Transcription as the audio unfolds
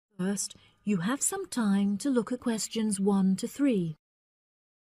First, you have some time to look at questions 1 to 3.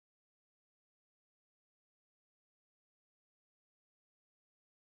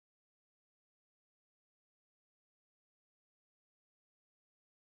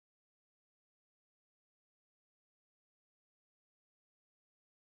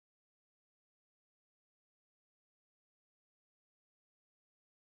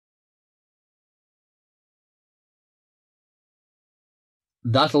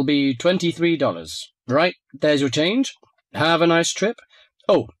 That'll be $23. Right, there's your change. Have a nice trip.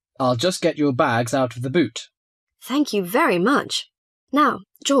 Oh, I'll just get your bags out of the boot. Thank you very much. Now,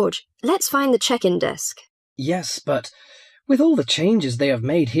 George, let's find the check-in desk. Yes, but with all the changes they have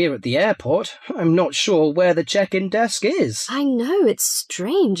made here at the airport, I'm not sure where the check-in desk is. I know, it's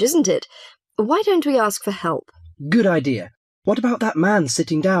strange, isn't it? Why don't we ask for help? Good idea. What about that man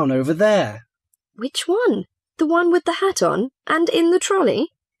sitting down over there? Which one? The one with the hat on and in the trolley?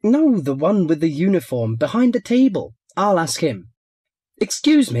 No, the one with the uniform behind the table. I'll ask him.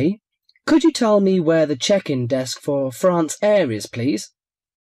 Excuse me, could you tell me where the check-in desk for France Air is, please?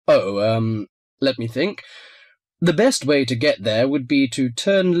 Oh, let me think. The best way to get there would be to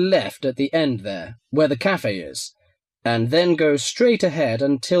turn left at the end there, where the cafe is, and then go straight ahead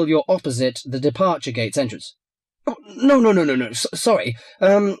until you're opposite the departure gates entrance. Oh, no. Sorry.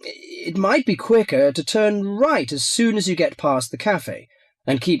 It might be quicker to turn right as soon as you get past the cafe,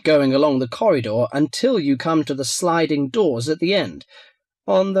 and keep going along the corridor until you come to the sliding doors at the end.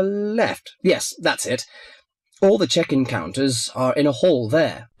 On the left. Yes, that's it. All the check-in counters are in a hall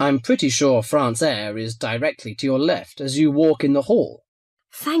there. I'm pretty sure France Air is directly to your left as you walk in the hall.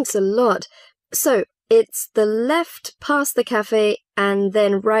 Thanks a lot. So, it's the left past the cafe and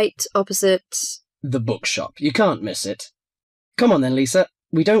then right opposite... The bookshop. You can't miss it. Come on then, Lisa.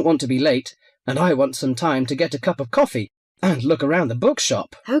 We don't want to be late, and I want some time to get a cup of coffee and look around the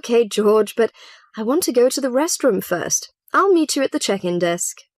bookshop. OK, George, but I want to go to the restroom first. I'll meet you at the check-in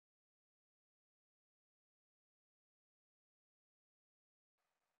desk.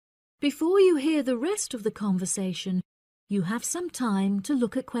 Before you hear the rest of the conversation, you have some time to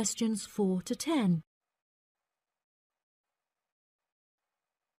look at questions 4 to 10.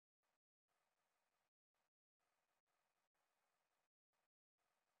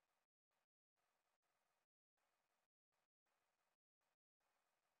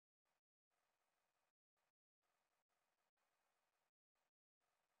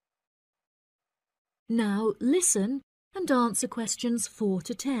 Now listen and answer questions 4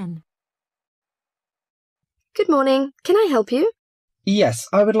 to 10. Good morning. Can I help you? Yes,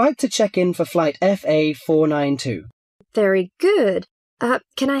 I would like to check in for flight FA492. Very good.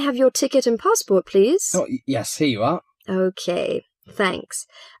 Can I have your ticket and passport, please? Oh, yes, here you are. OK, thanks.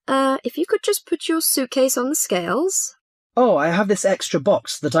 If you could just put your suitcase on the scales. Oh, I have this extra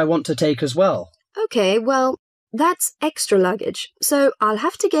box that I want to take as well. OK, well, that's extra luggage, so I'll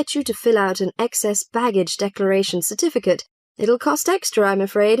have to get you to fill out an excess baggage declaration certificate. It'll cost extra, I'm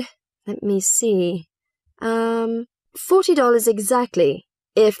afraid. Let me see. $40 exactly,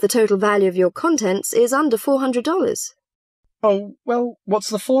 if the total value of your contents is under $400. Oh, well, what's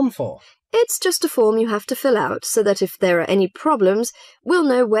the form for? It's just a form you have to fill out so that if there are any problems, we'll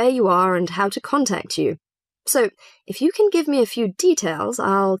know where you are and how to contact you. So, if you can give me a few details,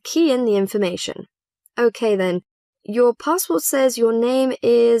 I'll key in the information. OK then, your passport says your name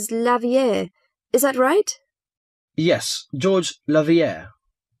is Lavier. Is that right? Yes, George Lavier.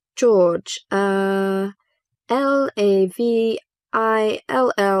 George, Lavillliers.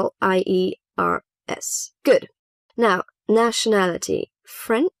 Good. Now, nationality.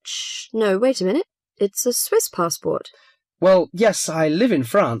 French? No, wait a minute. It's a Swiss passport. Well, yes, I live in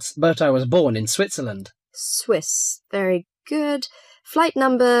France, but I was born in Switzerland. Swiss. Very good. Flight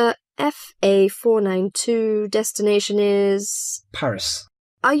number FA492. Destination is... Paris.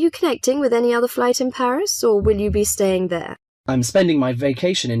 Are you connecting with any other flight in Paris, or will you be staying there? I'm spending my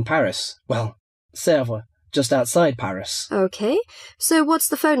vacation in Paris. Well, Sèvres, just outside Paris. OK. So what's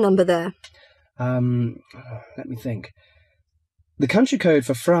the phone number there? Let me think. The country code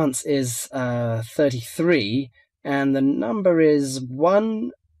for France is 33, and the number is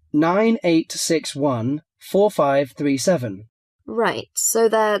 198614537. Right, so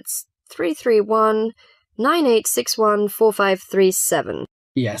that's 331-9861-4537.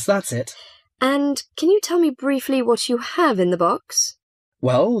 Yes, that's it. And can you tell me briefly what you have in the box?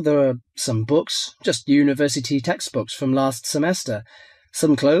 Well, there are some books, just university textbooks from last semester,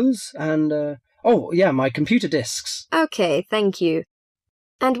 some clothes, and, my computer disks. OK, thank you.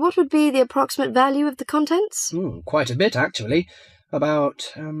 And what would be the approximate value of the contents? Quite a bit, actually.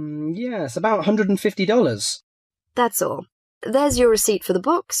 About $150. That's all. There's your receipt for the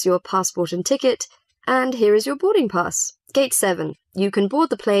box, your passport and ticket, and here is your boarding pass. Gate 7. You can board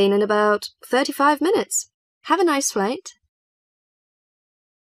the plane in about 35 minutes. Have a nice flight.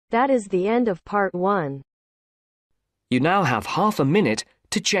 That is the end of part 1. You now have half a minute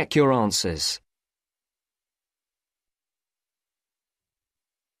to check your answers.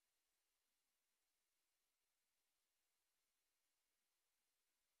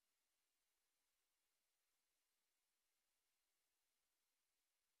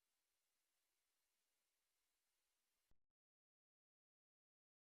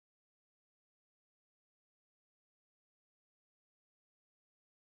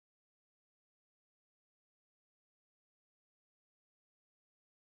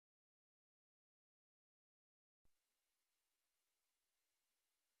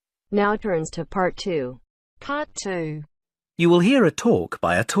 Now turns to part 2. Part 2. You will hear a talk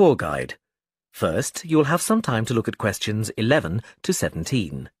by a tour guide. First, you will have some time to look at questions 11 to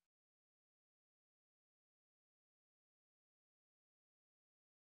 17.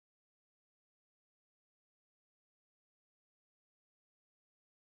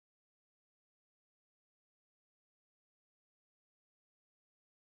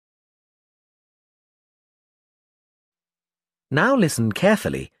 Now listen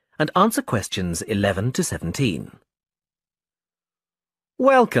carefully and answer questions 11 to 17.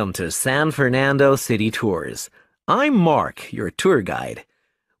 Welcome to San Fernando City Tours. I'm Mark, your tour guide.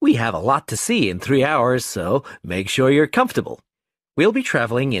 We have a lot to see in 3 hours, so make sure you're comfortable. We'll be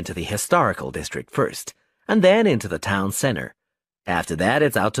traveling into the historical district first, and then into the town center. After that,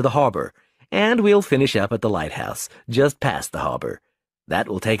 it's out to the harbor, and we'll finish up at the lighthouse, just past the harbor. That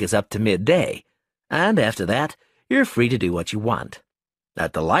will take us up to midday, and after that, you're free to do what you want.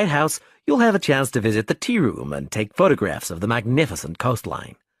 At the lighthouse, you'll have a chance to visit the tea room and take photographs of the magnificent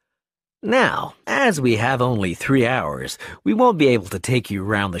coastline. Now, as we have only 3 hours, we won't be able to take you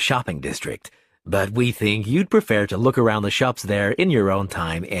around the shopping district, but we think you'd prefer to look around the shops there in your own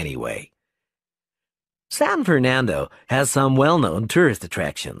time anyway. San Fernando has some well-known tourist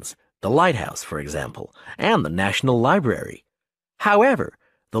attractions, the lighthouse, for example, and the National Library. However,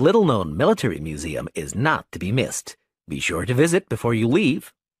 the little-known military museum is not to be missed. Be sure to visit before you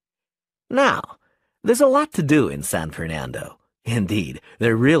leave. Now, there's a lot to do in San Fernando. Indeed,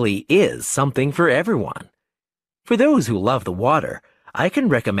 there really is something for everyone. For those who love the water, I can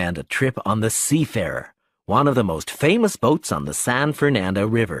recommend a trip on the Seafarer, one of the most famous boats on the San Fernando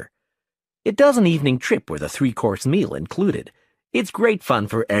River. It does an evening trip with a 3-course meal included. It's great fun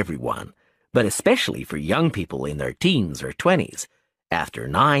for everyone, but especially for young people in their teens or 20s. After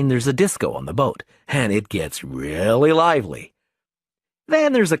 9, there's a disco on the boat, and it gets really lively.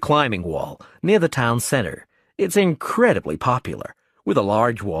 Then there's a climbing wall near the town center. It's incredibly popular, with a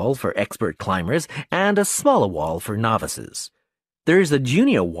large wall for expert climbers and a smaller wall for novices. There's a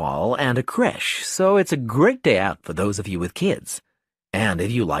junior wall and a creche, so it's a great day out for those of you with kids. And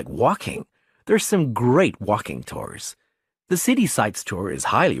if you like walking, there's some great walking tours. The City Sights tour is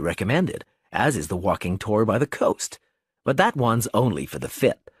highly recommended, as is the walking tour by the coast. But that one's only for the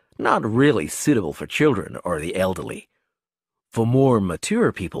fit, not really suitable for children or the elderly. For more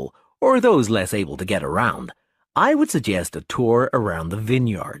mature people, or those less able to get around, I would suggest a tour around the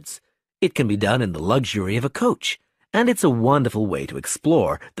vineyards. It can be done in the luxury of a coach, and it's a wonderful way to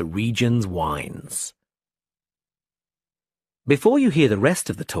explore the region's wines. Before you hear the rest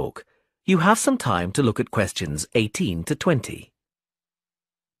of the talk, you have some time to look at questions 18 to 20.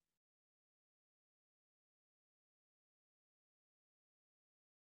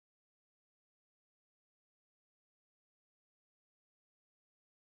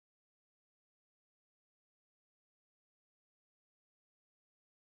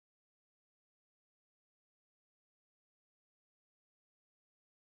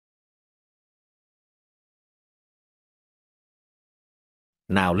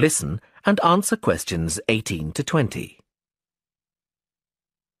 Now listen and answer questions 18 to 20.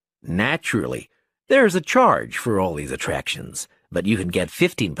 Naturally, there's a charge for all these attractions, but you can get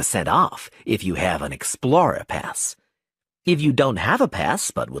 15% off if you have an Explorer pass. If you don't have a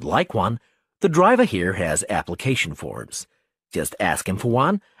pass but would like one, the driver here has application forms. Just ask him for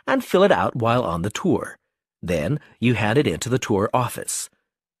one and fill it out while on the tour. Then you hand it into the tour office.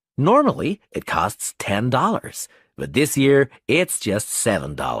 Normally, it costs $10, but this year it's just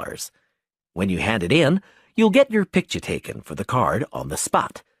 $7. When you hand it in, you'll get your picture taken for the card on the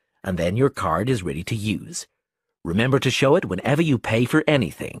spot, and then your card is ready to use. Remember to show it whenever you pay for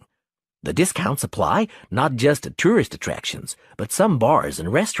anything. The discounts apply not just to tourist attractions, but some bars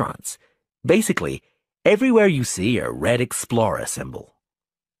and restaurants. Basically, everywhere you see a red Explorer symbol.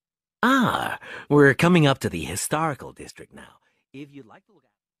 Ah, we're coming up to the historical district now. If you'd like to look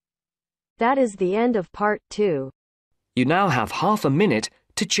at... That is the end of part 2. You now have half a minute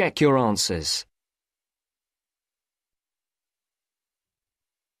to check your answers.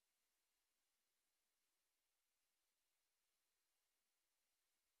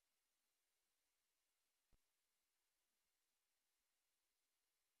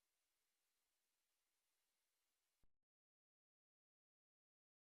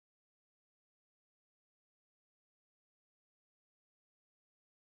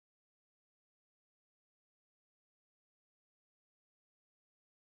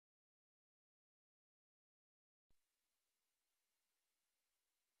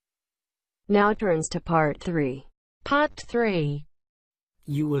 Now turns to part 3. Part 3.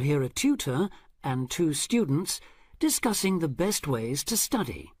 You will hear a tutor and 2 students discussing the best ways to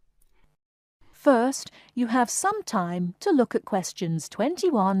study. First, you have some time to look at questions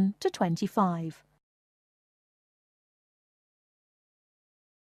 21 to 25.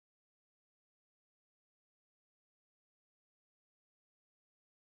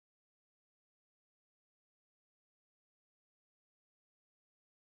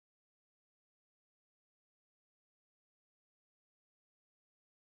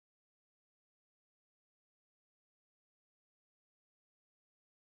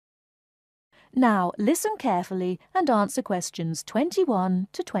 Now listen carefully and answer questions 21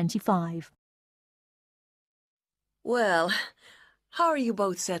 to 25. Well, how are you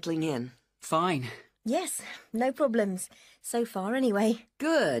both settling in? Fine. Yes, no problems. So far, anyway.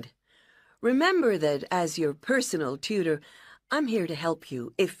 Good. Remember that as your personal tutor, I'm here to help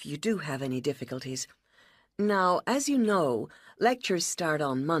you if you do have any difficulties. Now, as you know, lectures start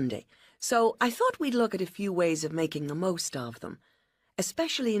on Monday, so I thought we'd look at a few ways of making the most of them,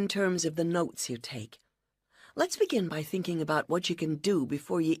 especially in terms of the notes you take. Let's begin by thinking about what you can do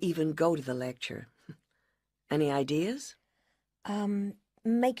before you even go to the lecture. Any ideas?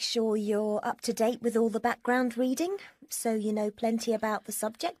 Make sure you're up to date with all the background reading, so you know plenty about the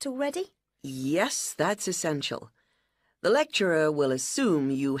subject already. Yes, that's essential. The lecturer will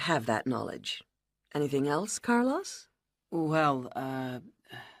assume you have that knowledge. Anything else, Carlos? Well,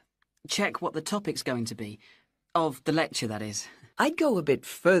 check what the topic's going to be. Of the lecture, that is. I'd go a bit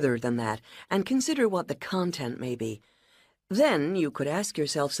further than that and consider what the content may be. Then you could ask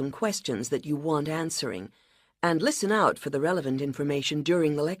yourself some questions that you want answering and listen out for the relevant information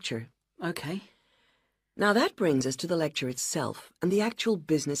during the lecture. Okay. Now that brings us to the lecture itself and the actual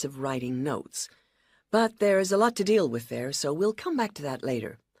business of writing notes. But there's a lot to deal with there, so we'll come back to that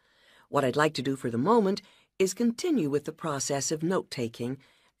later. What I'd like to do for the moment is continue with the process of note-taking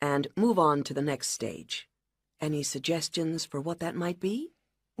and move on to the next stage. Any suggestions for what that might be?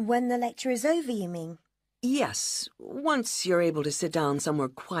 When the lecture is over, you mean? Yes, once you're able to sit down somewhere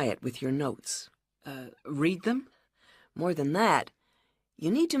quiet with your notes. Read them? More than that,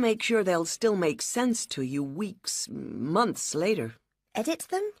 you need to make sure they'll still make sense to you weeks, months later. Edit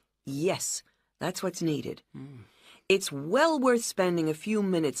them? Yes, that's what's needed. It's well worth spending a few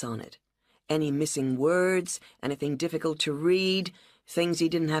minutes on it. Any missing words, anything difficult to read, things you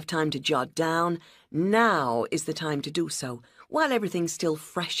didn't have time to jot down, now is the time to do so, while everything's still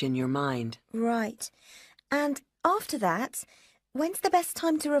fresh in your mind. Right. And after that, when's the best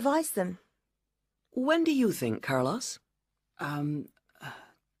time to revise them? When do you think, Carlos?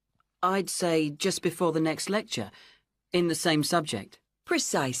 I'd say just before the next lecture, in the same subject.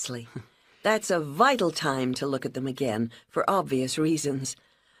 Precisely. That's a vital time to look at them again, for obvious reasons.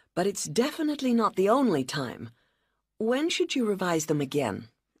 But it's definitely not the only time. When should you revise them again?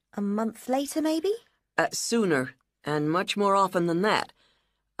 A month later, maybe? Sooner, and much more often than that.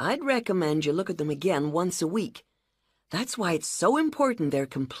 I'd recommend you look at them again once a week. That's why it's so important they're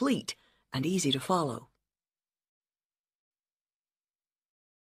complete and easy to follow.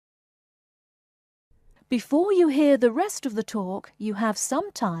 Before you hear the rest of the talk, you have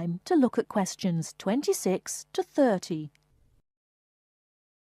some time to look at questions 26 to 30.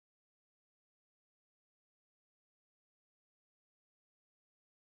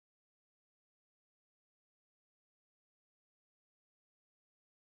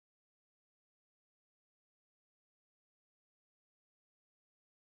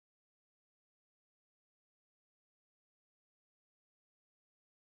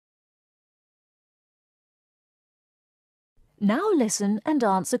 Now listen and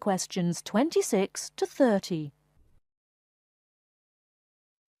answer questions 26 to 30.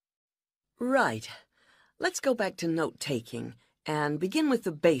 Right. Let's go back to note-taking and begin with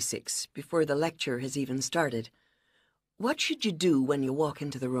the basics before the lecture has even started. What should you do when you walk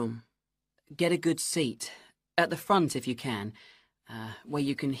into the room? Get a good seat. At the front if you can. where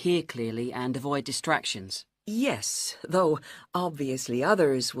you can hear clearly and avoid distractions. Yes, though obviously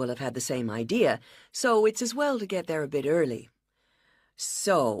others will have had the same idea, so it's as well to get there a bit early.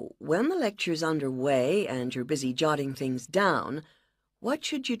 So, when the lecture's underway and you're busy jotting things down, what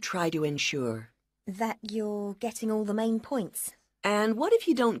should you try to ensure? That you're getting all the main points. And what if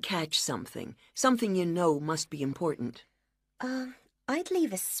you don't catch something you know must be important? I'd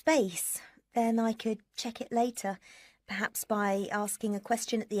leave a space. Then I could check it later, perhaps by asking a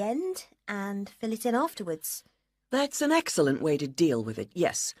question at the end and fill it in afterwards. That's an excellent way to deal with it,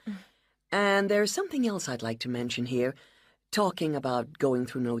 yes. And there's something else I'd like to mention here. Talking about going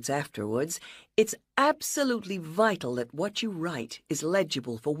through notes afterwards, it's absolutely vital that what you write is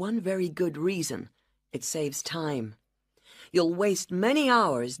legible for one very good reason. It saves time. You'll waste many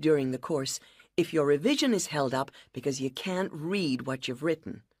hours during the course if your revision is held up because you can't read what you've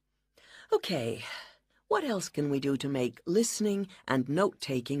written. Okay, what else can we do to make listening and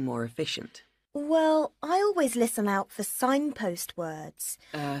note-taking more efficient? Well, I always listen out for signpost words.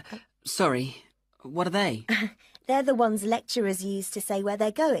 Sorry, what are they? They're the ones lecturers use to say where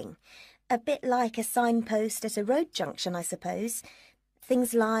they're going. A bit like a signpost at a road junction, I suppose.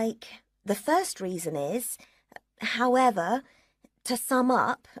 Things like, the first reason is, however, to sum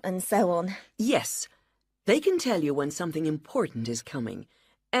up, and so on. Yes, they can tell you when something important is coming,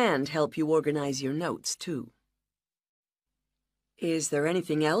 and help you organize your notes, too. Is there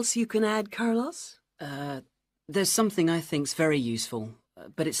anything else you can add, Carlos? There's something I think's very useful,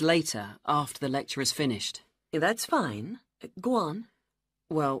 but it's later, after the lecture is finished. That's fine. Go on.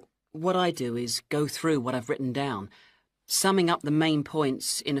 Well, what I do is go through what I've written down, summing up the main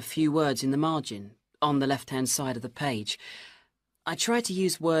points in a few words in the margin, on the left-hand side of the page. I try to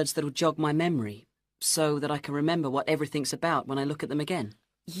use words that'll jog my memory, so that I can remember what everything's about when I look at them again.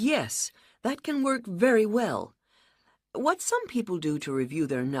 Yes, that can work very well. What some people do to review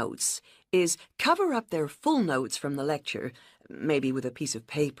their notes is cover up their full notes from the lecture, maybe with a piece of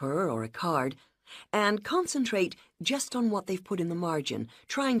paper or a card, and concentrate just on what they've put in the margin,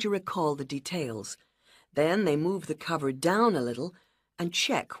 trying to recall the details. Then they move the cover down a little and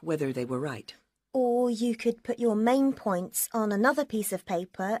check whether they were right. Or you could put your main points on another piece of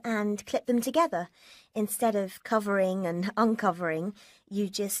paper and clip them together. Instead of covering and uncovering, you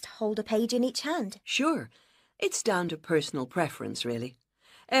just hold a page in each hand. Sure. It's down to personal preference, really.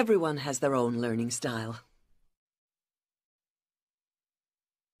 Everyone has their own learning style.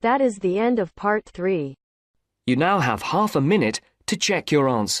 That is the end of part 3. You now have half a minute to check your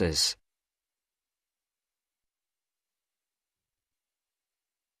answers.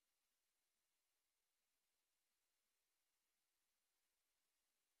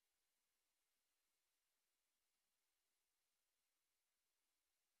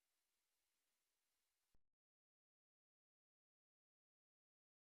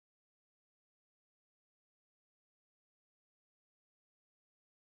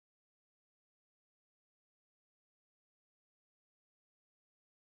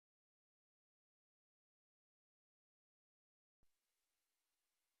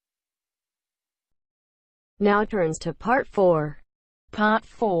 Now turns to part 4. Part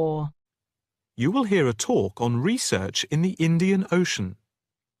 4. You will hear a talk on research in the Indian Ocean.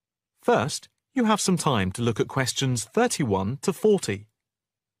 First, you have some time to look at questions 31 to 40.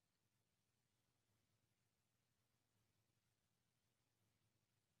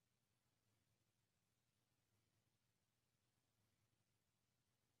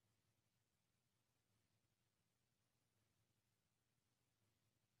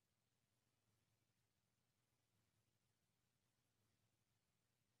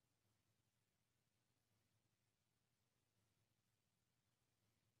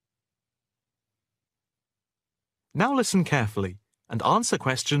 Now listen carefully and answer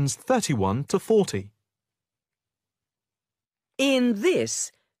questions 31 to 40. In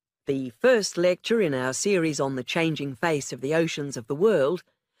this, the first lecture in our series on the changing face of the oceans of the world,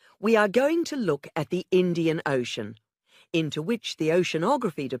 we are going to look at the Indian Ocean, into which the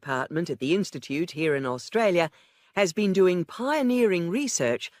Oceanography Department at the Institute here in Australia has been doing pioneering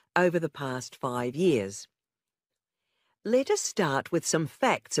research over the past 5 years. Let us start with some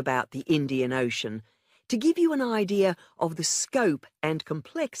facts about the Indian Ocean, to give you an idea of the scope and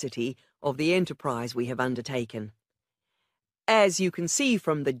complexity of the enterprise we have undertaken. As you can see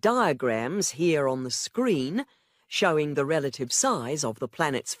from the diagrams here on the screen, showing the relative size of the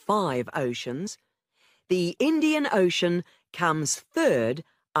planet's 5 oceans, the Indian Ocean comes third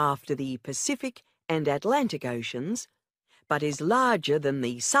after the Pacific and Atlantic Oceans, but is larger than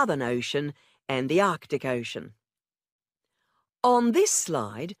the Southern Ocean and the Arctic Ocean. On this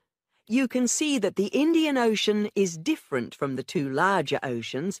slide, you can see that the Indian Ocean is different from the two larger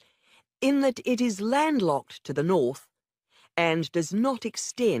oceans in that it is landlocked to the north and does not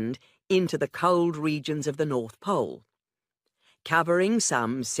extend into the cold regions of the North Pole. Covering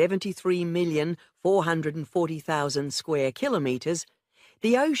some 73,440,000 square kilometres,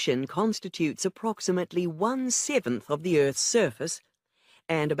 the ocean constitutes approximately 1/7 of the Earth's surface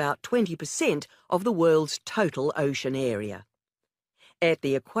and about 20% of the world's total ocean area. At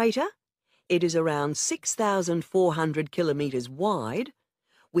the equator, it is around 6,400 kilometres wide,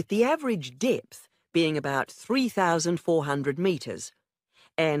 with the average depth being about 3,400 metres,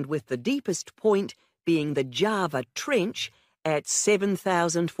 and with the deepest point being the Java Trench at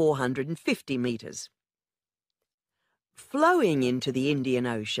 7,450 metres. Flowing into the Indian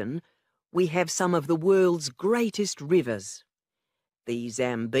Ocean, we have some of the world's greatest rivers. The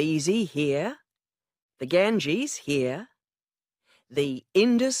Zambezi here, the Ganges here, the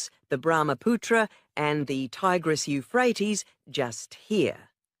Indus, the Brahmaputra, and the Tigris-Euphrates just here.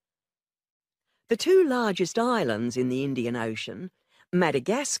 The two largest islands in the Indian Ocean,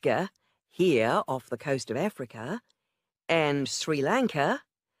 Madagascar, here off the coast of Africa, and Sri Lanka,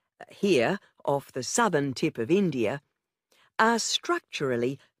 here off the southern tip of India, are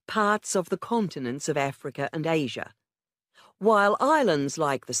structurally parts of the continents of Africa and Asia, while islands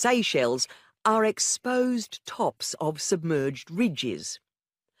like the Seychelles are exposed tops of submerged ridges.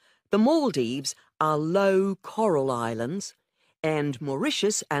 The Maldives are low coral islands, and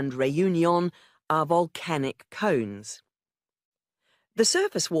Mauritius and Réunion are volcanic cones. The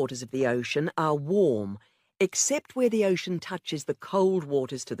surface waters of the ocean are warm, except where the ocean touches the cold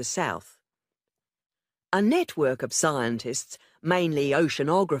waters to the south. A network of scientists, mainly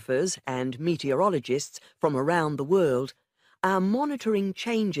oceanographers and meteorologists from around the world, are monitoring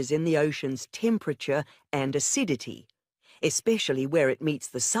changes in the ocean's temperature and acidity, especially where it meets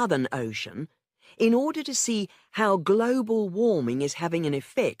the Southern Ocean, in order to see how global warming is having an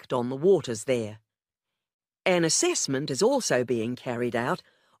effect on the waters there. An assessment is also being carried out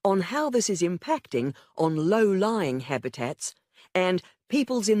on how this is impacting on low-lying habitats and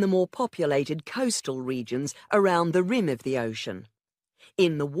peoples in the more populated coastal regions around the rim of the ocean.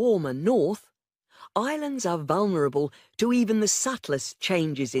 In the warmer north, islands are vulnerable to even the subtlest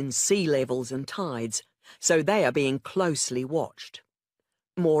changes in sea levels and tides, so they are being closely watched.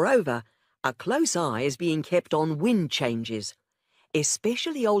 Moreover, a close eye is being kept on wind changes,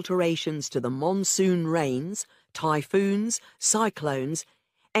 especially alterations to the monsoon rains, typhoons, cyclones,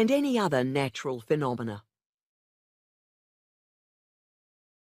 and any other natural phenomena.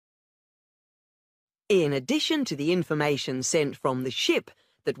 In addition to the information sent from the ship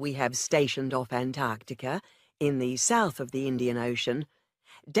that we have stationed off Antarctica, in the south of the Indian Ocean,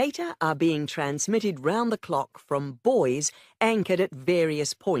 data are being transmitted round the clock from buoys anchored at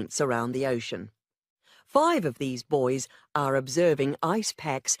various points around the ocean. 5 of these buoys are observing ice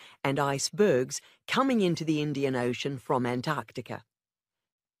packs and icebergs coming into the Indian Ocean from Antarctica.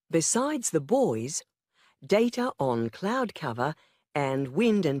 Besides the buoys, data on cloud cover and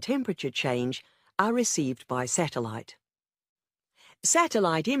wind and temperature change are received by satellite.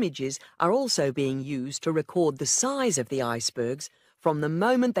 Satellite images are also being used to record the size of the icebergs from the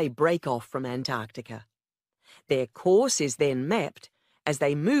moment they break off from Antarctica. Their course is then mapped as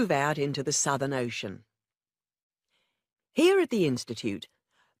they move out into the Southern Ocean. Here at the Institute,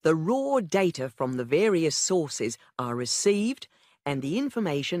 the raw data from the various sources are received and the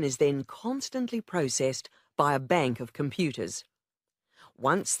information is then constantly processed by a bank of computers.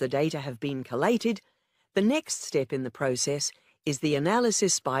 Once the data have been collated, the next step in the process is the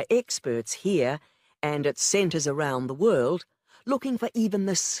analysis by experts here and at centres around the world, looking for even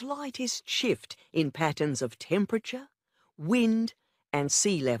the slightest shift in patterns of temperature, wind, and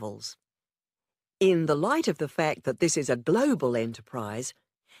sea levels. In the light of the fact that this is a global enterprise,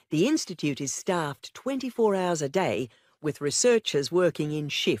 the Institute is staffed 24 hours a day with researchers working in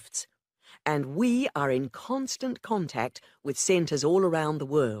shifts, and we are in constant contact with centres all around the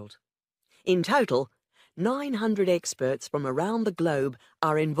world. In total, 900 experts from around the globe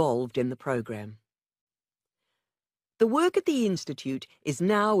are involved in the programme. The work at the Institute is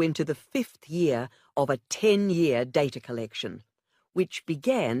now into the 5th year of a 10-year data collection, which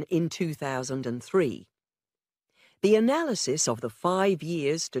began in 2003. The analysis of the 5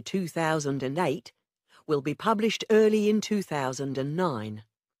 years to 2008 will be published early in 2009.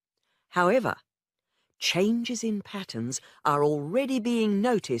 However, changes in patterns are already being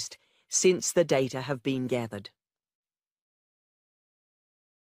noticed since the data have been gathered.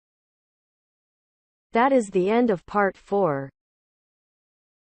 That is the end of part 4.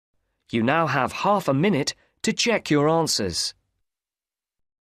 You now have half a minute to check your answers.